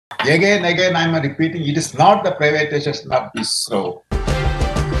Again, I am repeating, it is not the privatization of ISRO.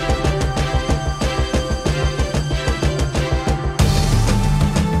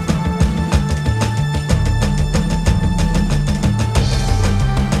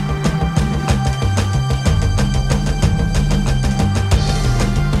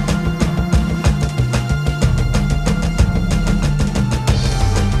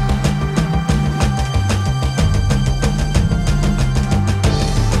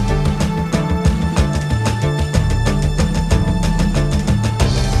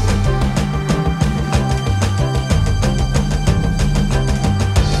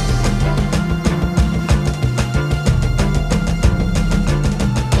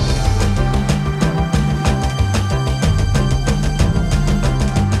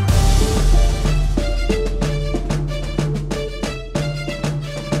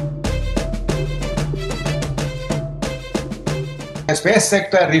 The space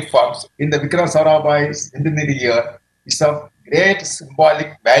sector reforms in the Vikram Sarabhai's centenary year is of great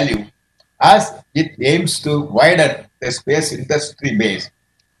symbolic value as it aims to widen the space industry base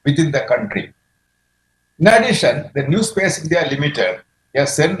within the country. In addition, the New Space India Limited, a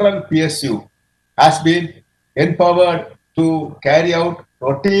central PSU, has been empowered to carry out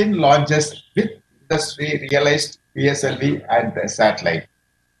routine launches with industry realized PSLV and the satellite.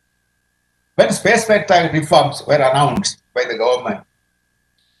 When space sector reforms were announced by the government,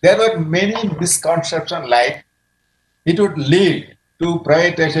 there were many misconceptions like it would lead to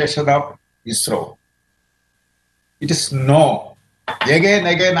privatization of ISRO. It is no. Again,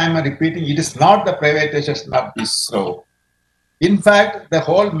 I am repeating, it is not the privatization of ISRO. In fact, the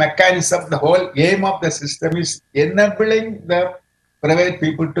whole mechanism, the whole aim of the system is enabling the private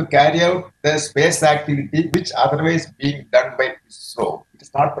people to carry out the space activity which otherwise being done by ISRO. It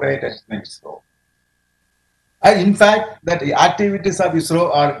is not privatization of ISRO. And in fact, that the activities of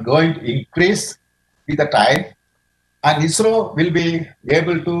ISRO are going to increase with the time, and ISRO will be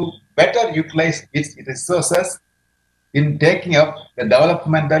able to better utilize its resources in taking up the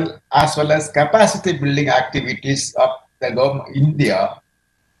developmental as well as capacity building activities of the government India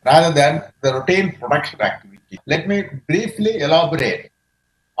rather than the routine production activity. Let me briefly elaborate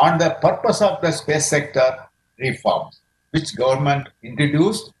on the purpose of the space sector reforms which government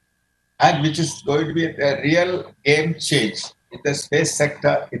introduced and which is going to be a real game change in the space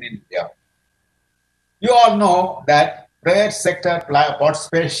sector in India. You all know that private sector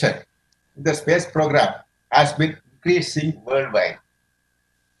participation in the space program has been increasing worldwide.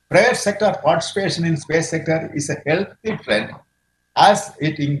 Private sector participation in space sector is a healthy trend as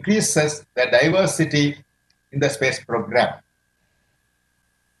it increases the diversity in the space program.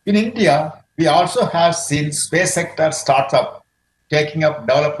 In India, we also have seen space sector startup taking up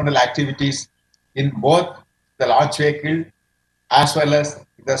developmental activities in both the launch vehicle as well as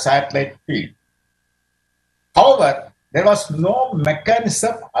the satellite field. However, there was no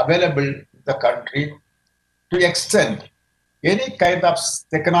mechanism available in the country to extend any kind of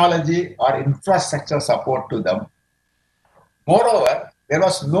technology or infrastructure support to them. Moreover, there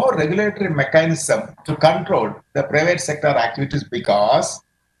was no regulatory mechanism to control the private sector activities because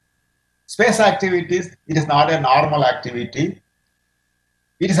space activities, it is not a normal activity.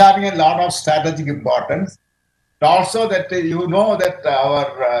 It is having a lot of strategic importance. Also, that you know that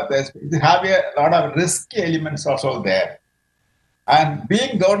it have a lot of risky elements also there. And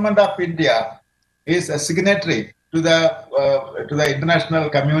being government of India is a signatory to the international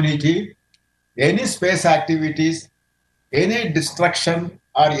community, any space activities, any destruction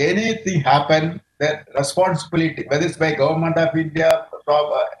or anything happen, the responsibility, whether it's by government of India,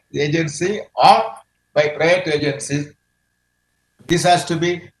 from agency or by private agencies, this has to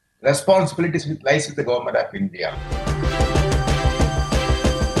be responsibilities which lies with the government of India.